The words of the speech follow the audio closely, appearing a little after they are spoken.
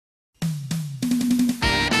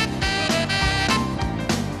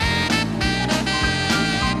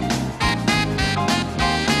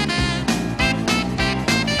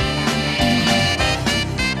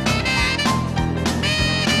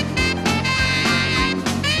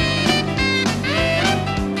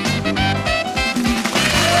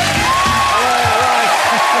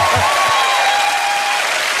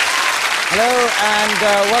And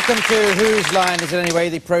welcome to Whose Line Is It Anyway,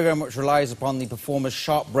 the programme which relies upon the performer's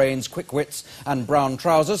sharp brains, quick wits and brown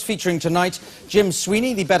trousers, featuring tonight Jim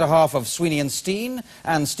Sweeney, the better half of Sweeney and Steen,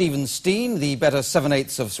 and Stephen Steen, the better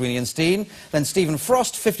 7/8 of Sweeney and Steen, then Stephen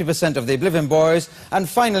Frost, 50% of the Oblivion Boys, and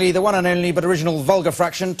finally the one and only but original vulgar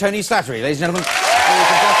fraction, Tony Slattery. Ladies and gentlemen, the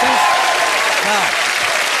contestants. Now,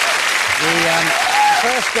 the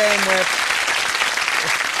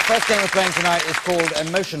first game we're playing tonight is called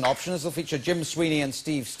Emotion Options. It'll feature Jim Sweeney and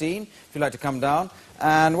Steve Steen, if you'd like to come down.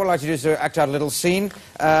 And what I'd like to do is to act out a little scene,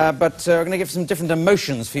 but we're going to give some different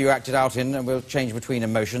emotions for you acted out in, and we'll change between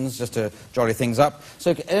emotions just to jolly things up.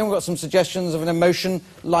 So anyone got some suggestions of an emotion,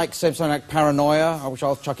 like, say, something like paranoia, which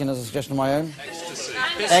I'll chuck in as a suggestion of my own? Ecstasy.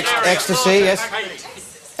 Ecstasy, yes.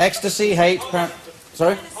 Ecstasy, hate,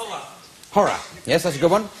 sorry? Horror. Yes, that's a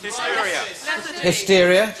good one. Hysteria.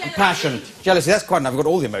 Hysteria, passion, jealousy. That's quite enough. We've got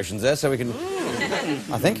all the emotions there, so we can...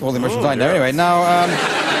 I think, all the emotions I know, anyway. Now,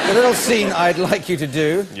 the little scene I'd like you to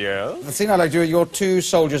do... Yeah? The scene I'd like to do, you're two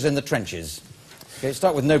soldiers in the trenches. Okay,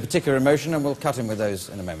 start with no particular emotion, and we'll cut in with those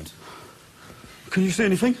in a moment. Can you say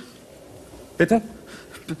anything? Bitte?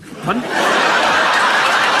 Pardon?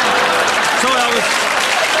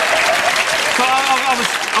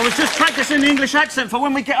 I was just practicing the English accent for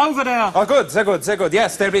when we get over there. Oh, good, sehr good, sehr good.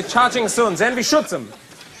 Yes, they'll be charging soon. Then we shoot them.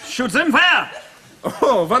 Shoot them where?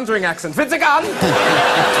 Oh, wandering accent. With the gun!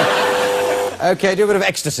 Okay, do a bit of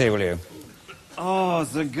ecstasy, will you? Oh,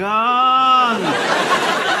 the gun!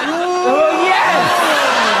 Oh, yes!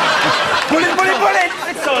 Bullet, bullet, bullet!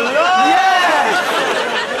 It's so long! Yes!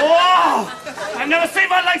 Whoa! I've never seen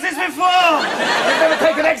one like this before! You've never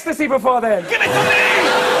taken ecstasy before, then? Give it to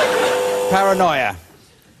me! Paranoia.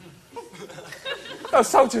 Oh,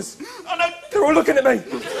 soldiers. Oh, no. They're all looking at me.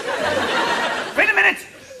 Wait a minute!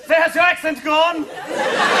 Where has your accent gone?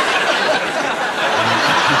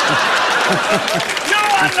 You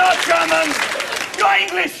are not German! You're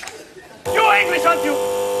English! You're English, aren't you?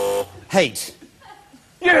 Hate.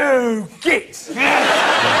 You git!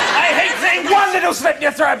 I hate the English! One little slip and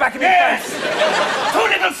you throw it back in my Yes! face. 2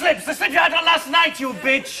 little slips! The slip you had on last night, you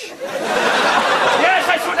bitch! Yes,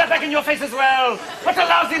 I threw that back in your face as well! What a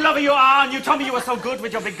lousy lover you are, and you told me you were so good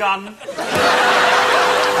with your big gun.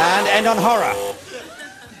 And end on horror.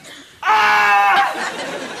 Ah!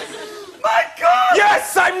 My God!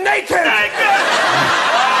 Yes, I'm naked!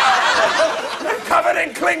 I'm covered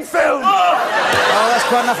in cling film! Oh, that's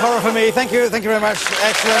quite enough horror for me. Thank you very much.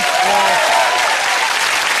 Excellent.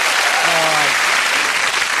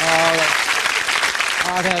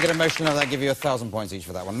 I think I get emotional enough. I'll give you 1,000 points each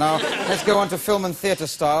for that one. Now, let's go on to film and theatre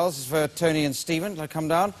styles for Tony and Stephen. They'll come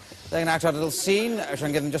down. They're going to act out a little scene, which I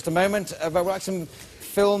can give them just a moment. But we'd like some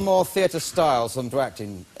film or theatre styles for them to act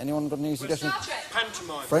in. Anyone got any suggestions?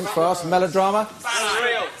 Pantomime. French fast, melodrama?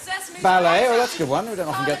 Ballet. Ballet. Oh, that's a good one. We don't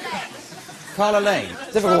often get... Carla Lane.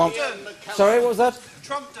 Difficult one. Sorry, what was that?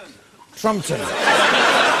 Trumpton. Trumpton.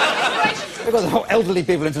 We've got the whole elderly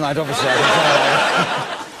people in tonight, obviously.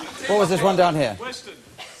 What was this one down here? Western.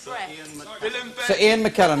 So Ian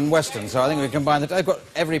McKellen, Western. So I think we combine that. I've got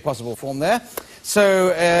every possible form there.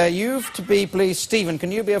 So you to be, please, Stephen,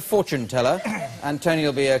 can you be a fortune teller? And Tony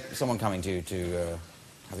will be someone coming to you to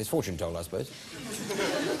have his fortune told, I suppose.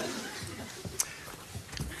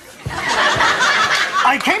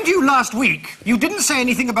 I came to you last week. You didn't say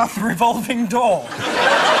anything about the revolving door.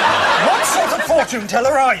 What sort of fortune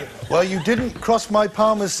teller are you? Well, you didn't cross my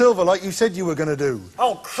palm with silver like you said you were going to do.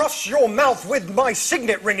 I'll cross your mouth with my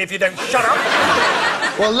signet ring if you don't shut up.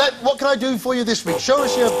 Well, what can I do for you this week? Show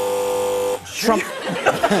us your...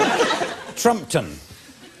 Trumpton.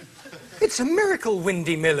 It's a miracle,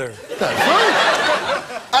 Windy Miller. That's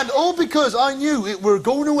right. And all because I knew it were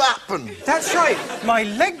going to happen. That's right. My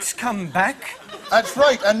legs come back. That's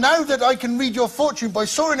right. And now that I can read your fortune by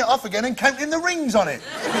sawing it off again and counting the rings on it.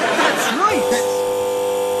 That's right.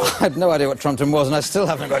 I had no idea what Trumpton was, and I still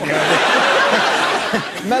haven't got any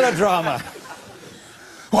idea. Melodrama.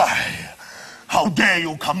 Why, how dare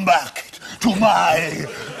you come back to my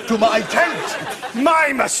tent?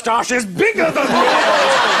 My moustache is bigger than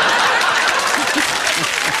yours.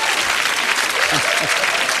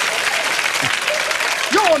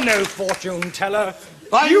 You're no fortune teller.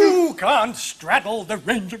 You can't straddle the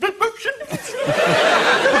range of emotion.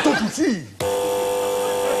 What don't you see?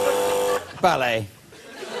 Ballet.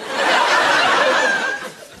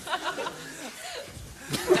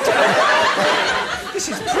 This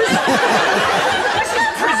is prison. This is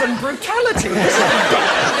prison brutality. This is...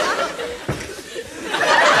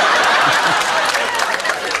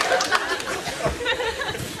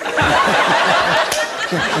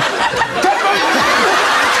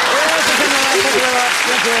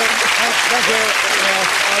 Thank you.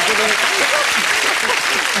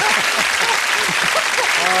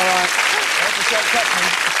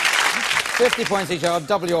 50 points each. I'll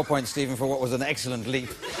double your points, Stephen, for what was an excellent leap.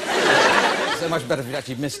 So much better if you'd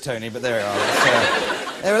actually missed Tony, but there we are.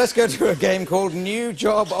 Anyway, let's go to a game called New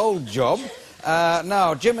Job, Old Job.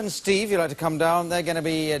 Now, Jim and Steve, you'd like to come down. They're going to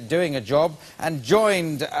be doing a job and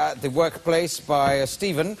joined at the workplace by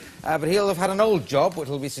Stephen, but he'll have had an old job, which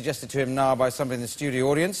will be suggested to him now by somebody in the studio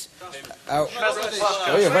audience. Oh,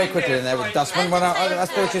 you're very quickly in there with Dustman. Well, no,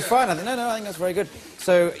 that's which is fine. I think that's very good.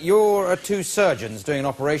 So you're two surgeons doing an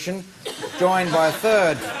operation, joined by a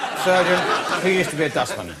third surgeon who used to be a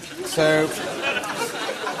dustman. So,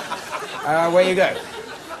 where you go?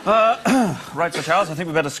 Right, Sir Charles, I think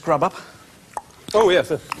we better scrub up. Oh, yes.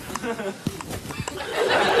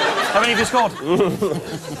 How many have you scored?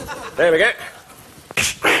 There we go.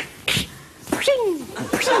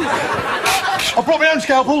 I brought my own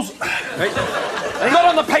scalpels. Not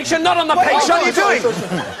on the patient, not on the patient! What are you doing?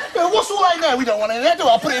 What's all that in there? We don't want it in there, do we?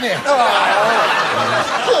 I'll put it in here.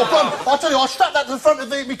 Poor bum. I'll tell you, I'll strap that to the front of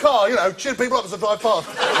my car, you know, cheer people up as I drive past.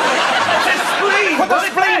 It's spleen! Put the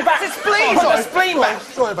spleen back! It's spleen! Put the spleen back!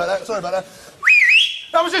 Sorry about that, sorry about that.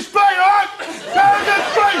 That was a spleen, all right? That was a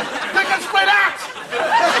spleen! Take that spleen out!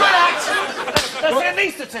 Spleen out! That's the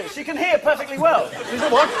anaesthetist. She can hear perfectly well. She's a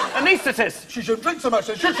what? Anaesthetist. She shouldn't drink so much,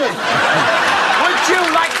 then, should she? Would you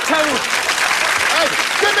like to... Hey,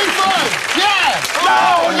 give me 5! Yeah!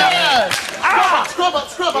 Oh, yeah! Scrub up,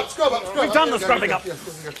 scrub up, scrub up, scrub up. We've done the scrubbing up.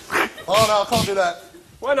 Oh, no, I can't do that.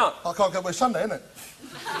 Why not? I can't go... Well, it's Sunday, isn't it?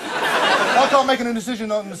 I can't make a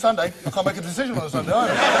decision on Sunday. I can't make a decision on a Sunday,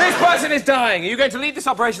 either. This person is dying. Are you going to lead this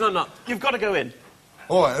operation or not? You've got to go in.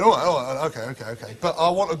 All right, okay. But I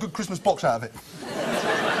want a good Christmas box out of it.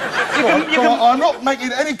 I'm not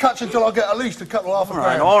making any cuts until I get at least a couple of half a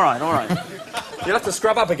grand. All right. You'll have to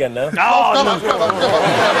scrub up again now. Come on.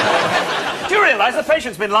 Do you realise the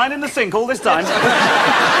patient's been lying in the sink all this time? Okay,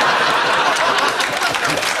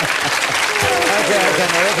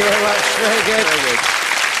 thank you very much. Very good.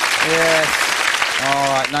 Yes.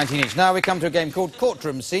 All right, 19 each. Now we come to a game called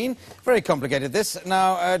Courtroom Scene. Very complicated, this.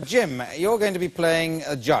 Now, Jim, you're going to be playing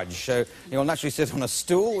a judge, so you'll naturally sit on a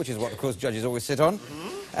stool, which is what, of course, judges always sit on.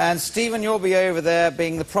 And Stephen, you'll be over there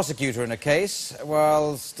being the prosecutor in a case,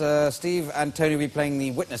 whilst Steve and Tony will be playing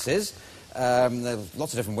the witnesses. There's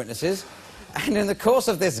lots of different witnesses. And in the course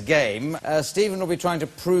of this game, Stephen will be trying to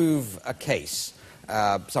prove a case.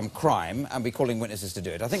 Some crime, and be calling witnesses to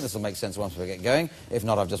do it. I think this will make sense once we get going. If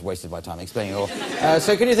not, I've just wasted my time explaining it all.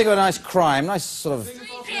 So can you think of a nice crime, nice sort of...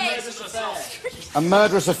 a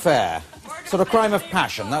murderous affair. Sort of crime of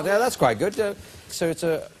passion. Now, that's quite good. So it's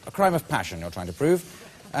a crime of passion you're trying to prove.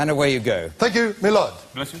 And away you go. Thank you, my lord.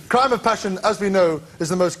 Bless you. Crime of passion, as we know, is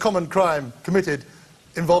the most common crime committed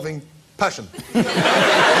involving passion. Well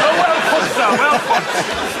put, sir, well put.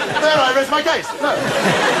 There, I rest my case. No.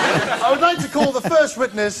 I would like to call the first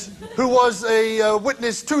witness, who was a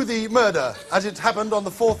witness to the murder, as it happened on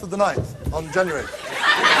the 4th of the 9th, on January.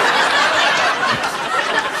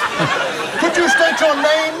 Could you state your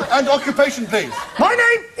name and occupation, please? My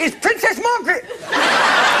name is Princess Margaret.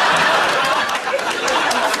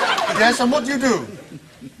 Yes, and what do you do?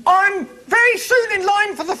 I'm very soon in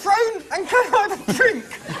line for the throne, and can I have a drink?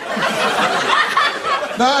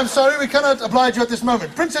 No, I'm sorry, we cannot oblige you at this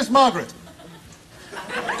moment. Princess Margaret,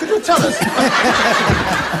 could you tell us...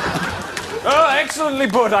 Oh, excellently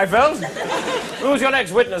put, I felt. Who's your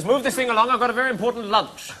next witness? Move this thing along. I've got a very important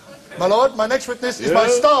lunch. My lord, my next witness is my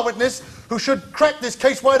star witness, who should crack this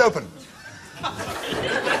case wide open.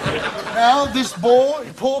 Now, this boy,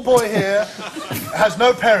 poor boy here, has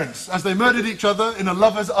no parents, as they murdered each other in a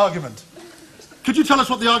lover's argument. Could you tell us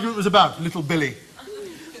what the argument was about, little Billy?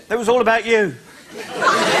 It was all about you.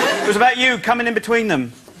 It was about you coming in between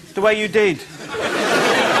them, the way you did.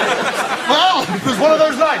 Well, it was one of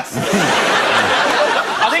those nights.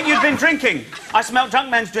 I think you'd been drinking. I smelt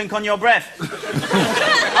Junkman's drink on your breath.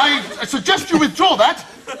 I suggest you withdraw that.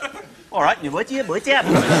 All right, you would, yeah. No.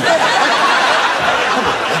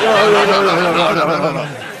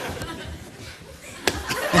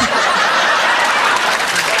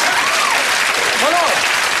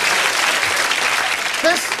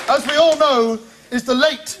 This, as we all know, is the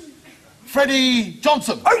late Freddie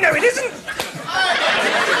Johnson. Oh, no, it isn't.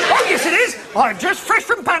 Oh, yes, it is. I'm just fresh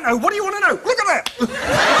from Panto. What do you want to know? Look at that.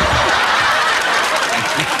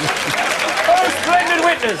 Oh, splendid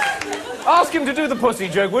witness. Ask him to do the pussy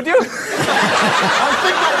joke, would you? I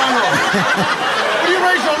think not, my lord. Will you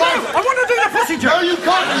raise your right... I want to do the pussy joke. No, you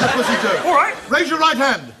can't do the pussy joke. All right. Raise your right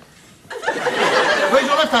hand. Raise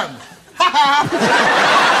your left hand.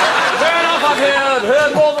 Fair enough, I've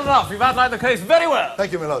heard more than enough. You've outlined the case very well.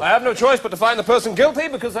 Thank you, my lord. I have no choice but to find the person guilty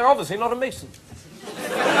because they're obviously not a mason.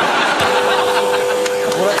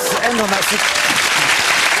 Well, let's end on that.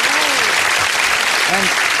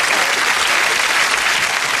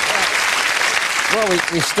 Well,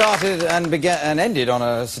 we started and began and ended on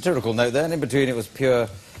a satirical note there, and in between it was pure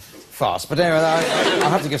farce. But anyway,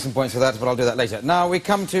 I'll have to give some points for that, but I'll do that later. Now, we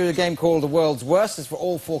come to a game called The World's Worst. It's for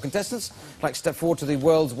all 4 contestants. I'd like to step forward to the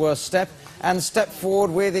world's worst step, and step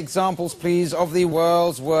forward with examples, please, of the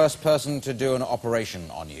world's worst person to do an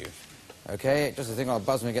operation on you. OK, just a thing, I'll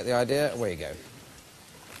buzz when you get the idea. Away you go.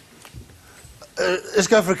 Let's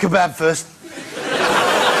go for a kebab first.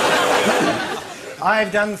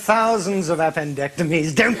 I've done thousands of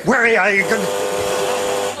appendectomies. Don't worry, I can...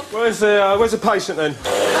 Where's the patient, then?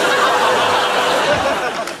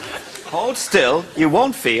 Hold still, you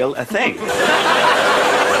won't feel a thing.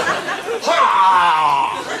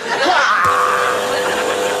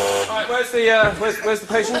 Right, where's the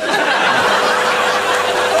patient?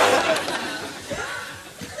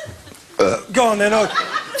 Go on, then.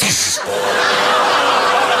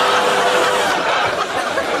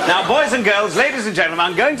 Now, boys and girls, ladies and gentlemen,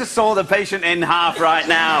 I'm going to saw the patient in half right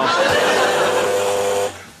now.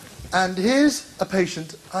 And here's a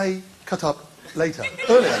patient I cut up earlier.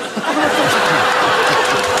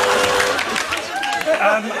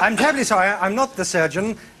 I'm terribly sorry, I'm not the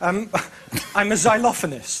surgeon. I'm a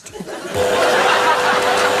xylophonist.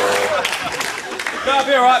 No, I'll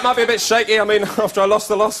be all right. Might be a bit shaky. I mean, after I lost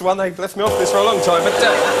the last one, they left me off this for a long time, but...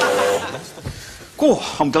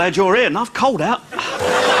 Oh, I'm glad you're here. Enough cold out. OK,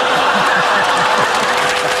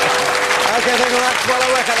 thank you very much. Well,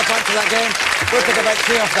 I'll work out the points of that game. We'll take a break.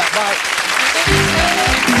 See you off that. Bye.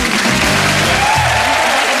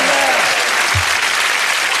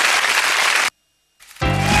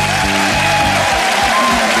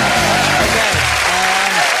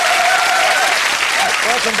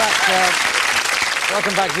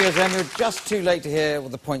 Welcome back, viewers. And we're just too late to hear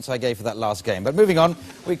the points I gave for that last game. But moving on,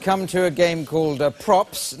 we come to a game called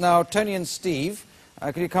Props. Now, Tony and Steve,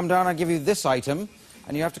 could you come down? I'll give you this item,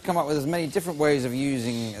 and you have to come up with as many different ways of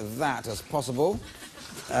using that as possible.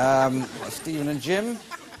 Stephen and Jim,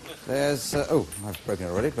 there's... oh, I've broken it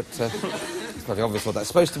already, but it's pretty obvious what that's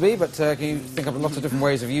supposed to be, but can you think of lots of different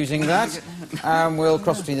ways of using that? And we'll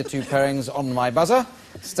cross between the 2 pairings on my buzzer.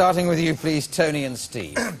 Starting with you, please, Tony and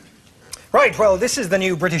Steve. Right, well, this is the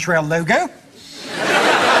new British Rail logo.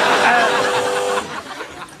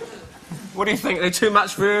 What do you think? Are they too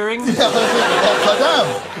much for earrings? Upside down.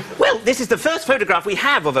 Well, this is the first photograph we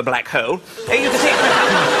have of a black hole. You can see...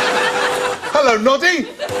 Hello, Noddy.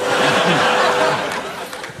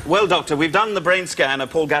 Well, Doctor, we've done the brain scan of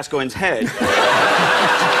Paul Gascoigne's head.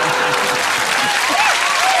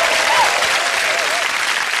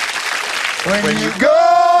 When you go...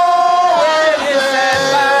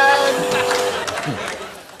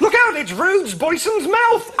 Look out, it's Rhodes Boyson's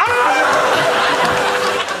mouth! Ah!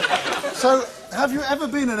 So, have you ever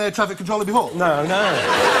been an air traffic controller before? No.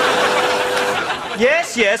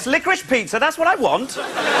 Yes, yes, licorice pizza, that's what I want.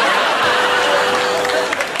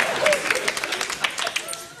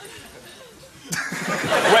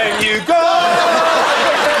 When you go...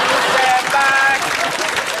 Step back.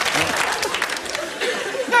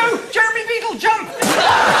 No, Jeremy Beadle, jump!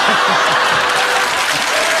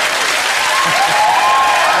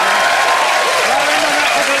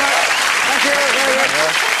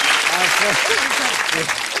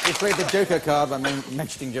 You played the Joker card by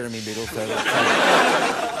mentioning Jeremy Beadle, so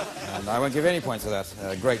and I won't give any points for that.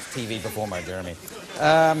 Great TV performer, Jeremy.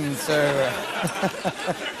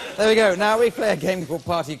 There we go. Now we play a game called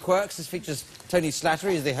Party Quirks. This features Tony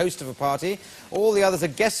Slattery as the host of a party. All the others are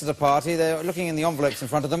guests of the party. They're looking in the envelopes in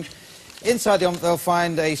front of them. Inside the envelope, they'll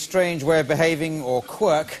find a strange way of behaving or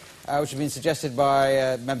quirk, which has been suggested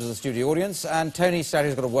by members of the studio audience, and Tony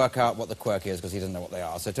Slattery's got to work out what the quirk is, because he doesn't know what they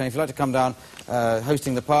are. So, Tony, if you'd like to come down,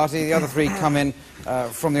 hosting the party, the other 3 come in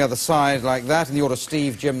from the other side, like that, in the order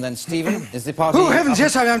Steve, Jim, then Stephen. Is the party... Oh, heavens,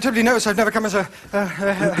 yes, I'm terribly nervous. I've never come as a...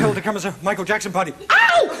 held to come as a Michael Jackson party.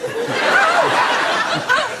 Ow!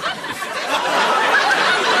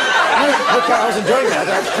 Okay, I was enjoying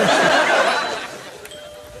that.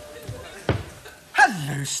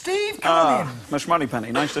 Hello, Steve. Come on in. Miss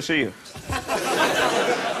Moneypenny, nice to see you.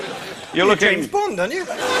 You're looking... James Bond, aren't you?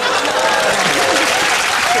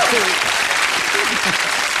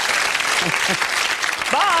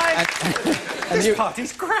 Bye! This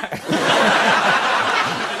party's crap.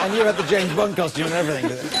 And you had the James Bond costume and everything.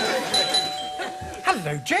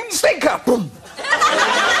 Hello, James. Stinker! Boom!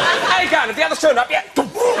 How you going? Have the others turned up yet?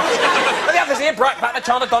 Are the others here? Bright, the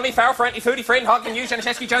China, Donny, Farrell, Ferranti, Foodie, Friend, Harkin, Hughes,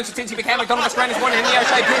 Janishevsky, Jones, Tinsy, McCann, McDonald, Strand, One, Henry,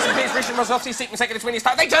 O'Shea, Pearson, Pierce, Richard, Rosovsky, Seekman, Second, Sweeney,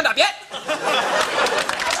 Stark. They turned up yet?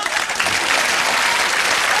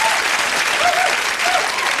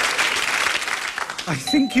 I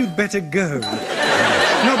think you'd better go.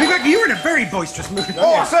 No, be back. You're in a very boisterous mood.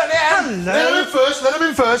 Oh, I certainly am. Let him in first, let him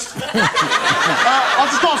in first. I'll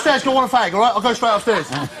just go upstairs, go want a fag, all right? I'll go straight upstairs.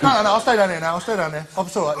 No, I'll stay down here now, I'll stay down there. Oh,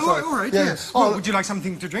 it's all right, sorry. All right, Yeah. yes. Oh, Well, would you like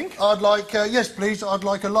something to drink? I'd like, yes, please, I'd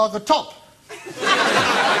like a lager top.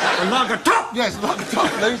 A lager top! Yes, a lager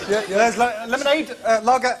top, please. Yeah. There's lemonade,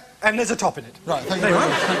 lager, and there's a top in it. Right, thank you very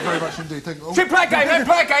much. Thank you very much indeed. Thank you. Should we play a game? Let's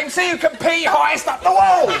play a game. See who can pee highest up the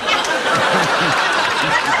wall.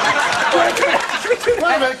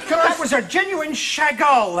 Wait a minute, can I... That was a genuine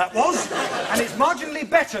Chagall, that was. And it's marginally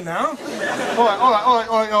better now. All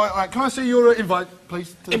right. Can I see your invite,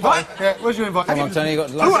 please? To the Invite? party? Yeah, where's your invite? Come on, Tony,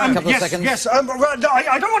 you've got a couple of seconds. Yes, I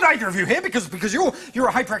don't want either of you here because you're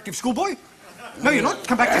a hyperactive schoolboy. No, you're not.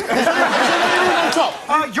 Come back to it. On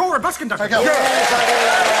top. You're a bus conductor. Okay. I'll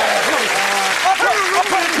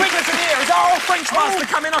put a Twiggler in here. Is our old French master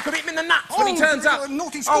come in? I could hit him in the nuts when he turns up.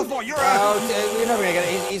 Naughty schoolboy, you're a... Oh, you're never going to get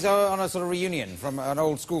it. He's on a sort of reunion from an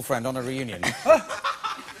old school friend on a reunion. There it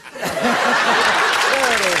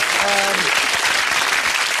is.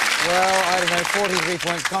 Well, I don't know, 43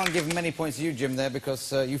 points. Can't give many points to you, Jim, there,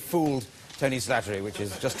 because you fooled Tony Slattery, which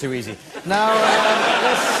is just too easy. Now,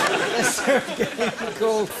 let's do a game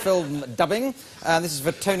called Film Dubbing. This is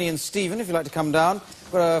for Tony and Stephen, if you'd like to come down.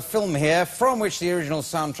 We've got a film here from which the original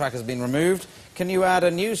soundtrack has been removed. Can you add a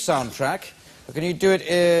new soundtrack? Or can you do it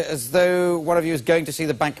as though one of you is going to see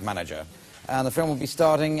The Bank Manager? And the film will be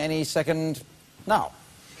starting any second now.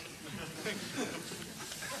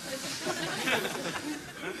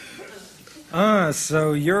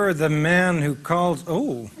 So you're the man who calls...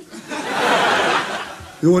 Oh.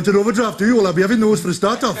 You want an overdraft, do you? Well, I'll be having those for a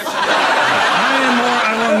start-off.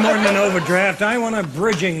 I want more than an overdraft. I want a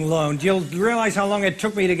bridging loan. Do you realize how long it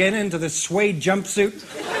took me to get into the suede jumpsuit?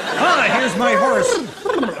 Here's my horse.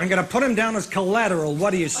 I'm going to put him down as collateral.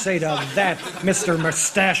 What do you say to that, Mr.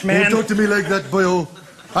 Mustache Man? Don't talk to me like that, boyo.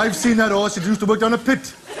 I've seen that horse. It used to work down a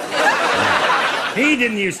pit. He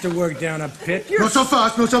didn't used to work down a pit. Not so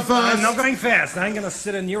fast, not so fast. I'm not going fast. I'm going to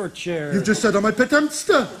sit in your chair. You just sat on my pet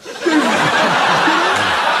hamster.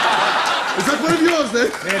 Is that one of yours,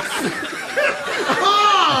 then?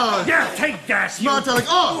 Ah! Yeah, take that, you... Smart, Alec.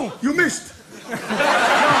 Oh, you missed. You're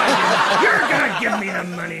going to give me the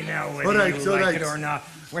money now, whether you like it or not.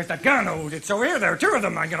 Where's the gun? Oh, it's over here. There are two of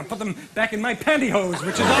them. I'm going to put them back in my pantyhose,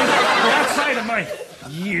 which is on the outside of my...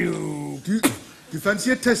 You... Do you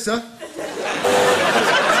fancy a test, sir?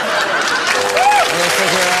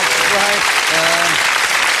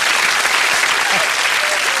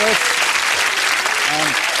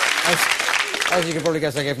 As you can probably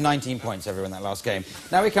guess, I gave 19 points everyone that last game.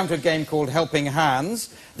 Now we come to a game called Helping Hands.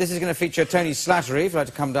 This is going to feature Tony Slattery, if you'd like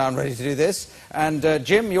to come down ready to do this. And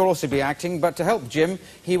Jim, you'll also be acting, but to help Jim,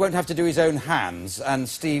 he won't have to do his own hands, and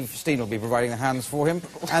Steen will be providing the hands for him.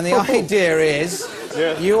 And the idea is,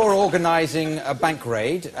 you're organising a bank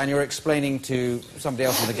raid, and you're explaining to somebody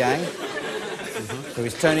else in the gang. So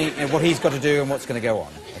it's Tony, what he's got to do and what's going to go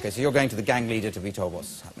on. Okay, so you're going to the gang leader to be told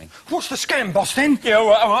what's happening. What's the scam, boss, then? Yeah,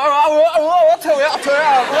 I'll tell you.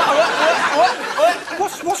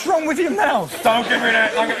 What's wrong with you now? Don't give me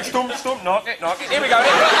that. I'm going to stump, knock it. Here we go.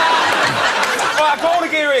 Right, go all the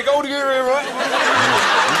gear here, right?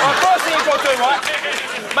 Right, first thing you've got to do, right,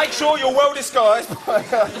 make sure you're well disguised by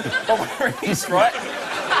wearing this, right?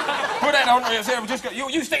 Put that on, you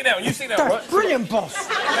stick that on, right? Brilliant, boss.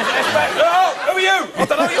 Who are you? I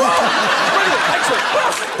don't know who you are. Brilliant, excellent.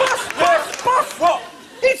 Boss, what?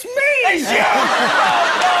 It's me! It's you! Oh,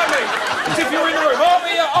 blimey! As if you're in the room.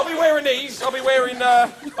 I'll be wearing these. I'll be wearing this.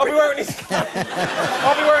 I'll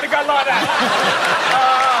be wearing a gun like that.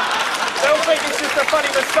 They'll think it's just a funny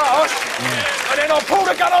moustache. And then I'll pull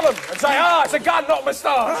the gun on them and say, it's a gun, not a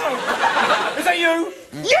moustache. Is that you?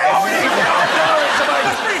 Yes! Oh, it is. Oh, it's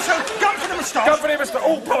amazing. So, gun for the moustache. Gun for the moustache.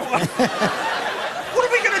 Oh, what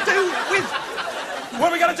are we going to do with... What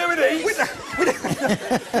are we going to do with these? With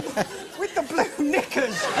the blue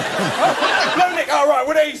knickers. Blue knickers. Oh, right,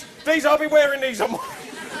 with these I'll be wearing these on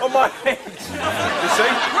my head. You see?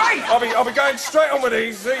 Right. I'll be going straight on with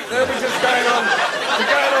these. See? They'll be just going on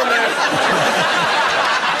there.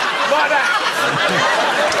 Like that.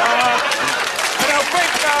 And I'll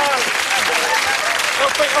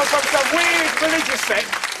think I'm from some weird religious sect.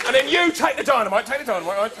 And then you take the dynamite. Right? Take the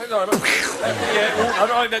dynamite.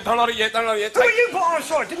 Don't light it yet. Who are you? Oh,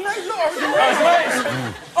 sorry, didn't I?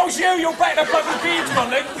 Oh, it's you. You're back to bloody beards, my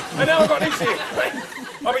leg. And now I've got this here.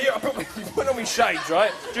 I put on me shades,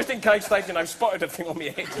 right? Just in case they've, spotted a thing on my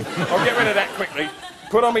head. I'll get rid of that quickly.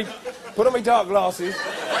 Put on me dark glasses.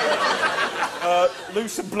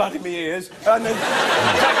 Lose some blood in my ears. And then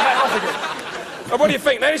take that off again. What do you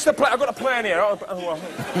think? Now it's the plan. I've got a plan here. I've got a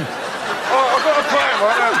plan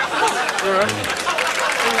right now.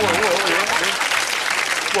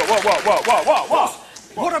 What?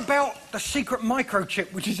 What about the secret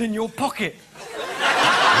microchip which is in your pocket?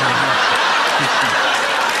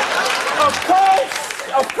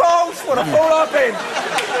 Of course, what a fool I've been.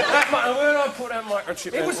 Where did I put that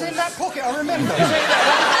microchip? It was in that pocket, I remember. Is it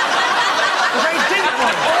that A very deep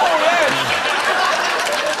one. Oh, yes.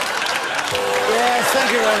 Yes,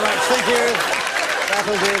 thank you very much. Thank you.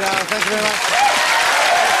 That'll do now. Thank you very much.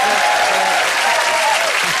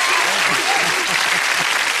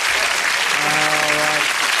 All right.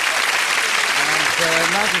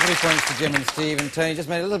 And 93 points to Jim and Steve, and Tony just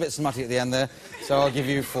made it a little bit smutty at the end there, so I'll give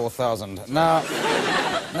you 4,000.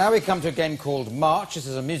 Now we come to a game called March. This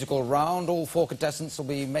is a musical round. All 4 contestants will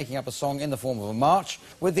be making up a song in the form of a march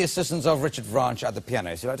with the assistance of Richard Branch at the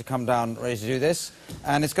piano. So you'd like to come down ready to do this.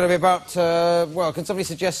 And it's going to be about, well, can somebody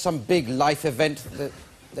suggest some big life event that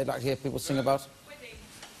they'd like to hear people sing about?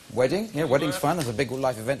 Wedding? Yeah, wedding's fun. There's a big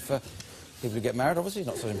life event for people who get married, obviously.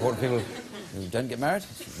 Not so important for people who don't get married.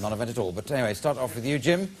 It's not an event at all. But anyway, start off with you,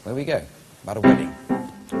 Jim. Where we go? About a wedding.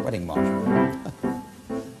 Wedding march.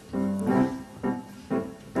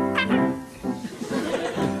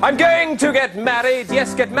 I'm going to get married,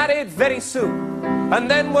 yes, get married very soon. And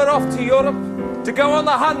then we're off to Europe to go on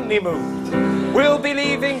the honeymoon. We'll be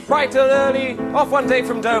leaving bright and early, off one day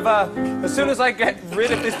from Dover, as soon as I get rid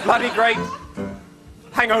of this bloody great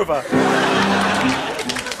hangover.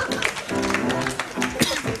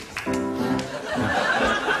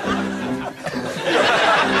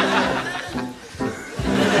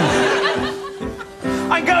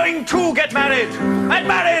 I'm going to get married. I'm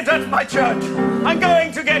married at my church. I'm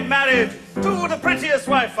going to get married to the prettiest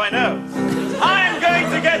wife I know. I'm going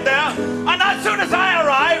to get there, and as soon as I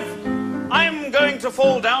arrive, I'm going to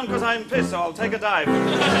fall down because I'm pissed, so I'll take a dive.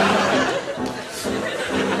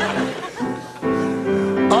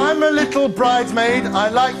 I'm a little bridesmaid. I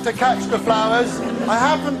like to catch the flowers. I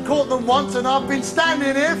haven't caught them once, and I've been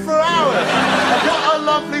standing here for hours. I've got a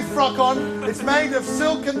lovely frock on. It's made of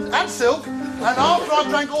silk and silk. And after I've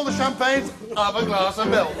drank all the champagne, I'll have a glass of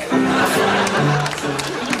milk.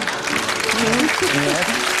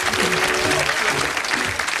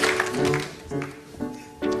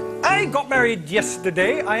 I got married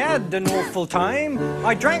yesterday. I had an awful time.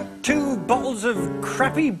 I drank 2 bottles of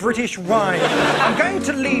crappy British wine. I'm going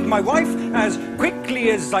to leave my wife as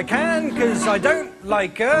quickly as I can, because I don't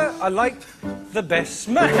like her. I like the best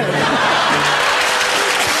man. Okay, all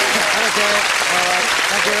right.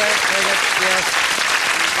 Thank you, very good. Yes.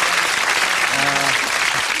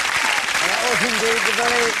 That was indeed the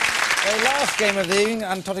very last game of the evening,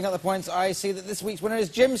 and totting up the points, I see that this week's winner is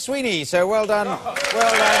Jim Sweeney. So well done. Well done,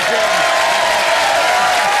 Jim.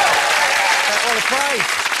 Well, the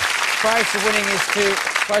prize for winning is to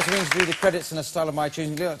do the credits in a style of my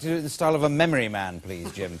choosing. Do it in the style of a memory man,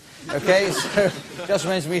 please, Jim. Okay, so just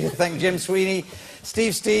remains for me to thank Jim Sweeney,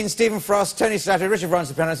 Steve Steen, Stephen Frost, Tony Slattery, Richard Branch,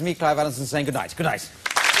 the pianist, me, Clive Allenson, saying good night. Good night.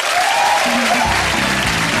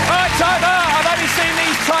 Right, I've only seen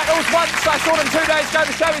these titles once. I saw them 2 days ago.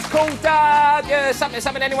 The show is called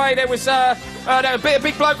something anyway. There was a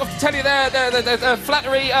big bloke off the telly there, the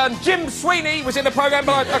Slattery. Jim Sweeney was in the programme,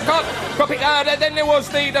 but I can't copy. Then there was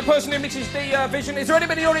the person who mixes the vision. Is there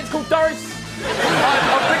anybody in the audience called Doris?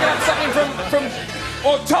 I'm picking up something from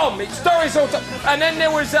or Tom. It's Doris or Tom. And then there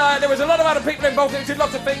was a lot of other people involved. There was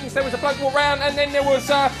lots of things. There was a bloke walk round, and then there was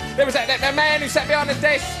that man who sat behind the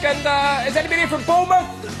desk. And is anybody here from Bournemouth?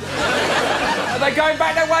 Are they going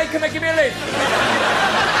back that way? Can they give me a lift?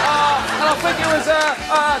 And I think it was a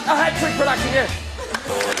hat-trick production, yeah.